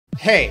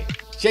Hey,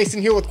 Jason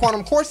here with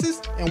Quantum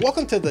Courses, and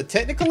welcome to the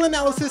Technical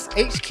Analysis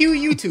HQ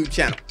YouTube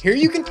channel. Here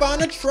you can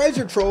find a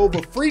treasure trove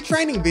of free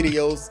training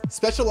videos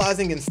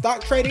specializing in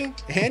stock trading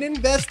and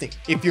investing.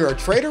 If you're a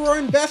trader or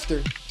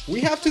investor, we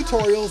have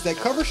tutorials that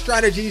cover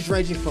strategies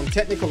ranging from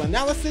technical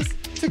analysis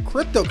to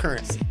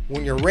cryptocurrency.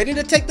 When you're ready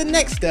to take the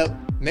next step,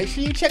 make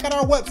sure you check out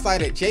our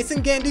website at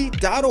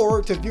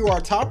jasongandy.org to view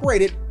our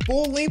top-rated,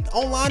 full-length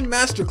online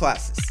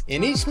masterclasses.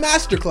 In each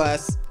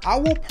masterclass, I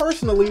will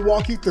personally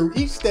walk you through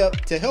each step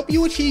to help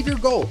you achieve your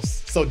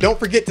goals. So don't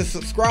forget to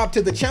subscribe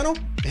to the channel,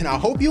 and I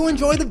hope you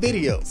enjoy the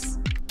videos.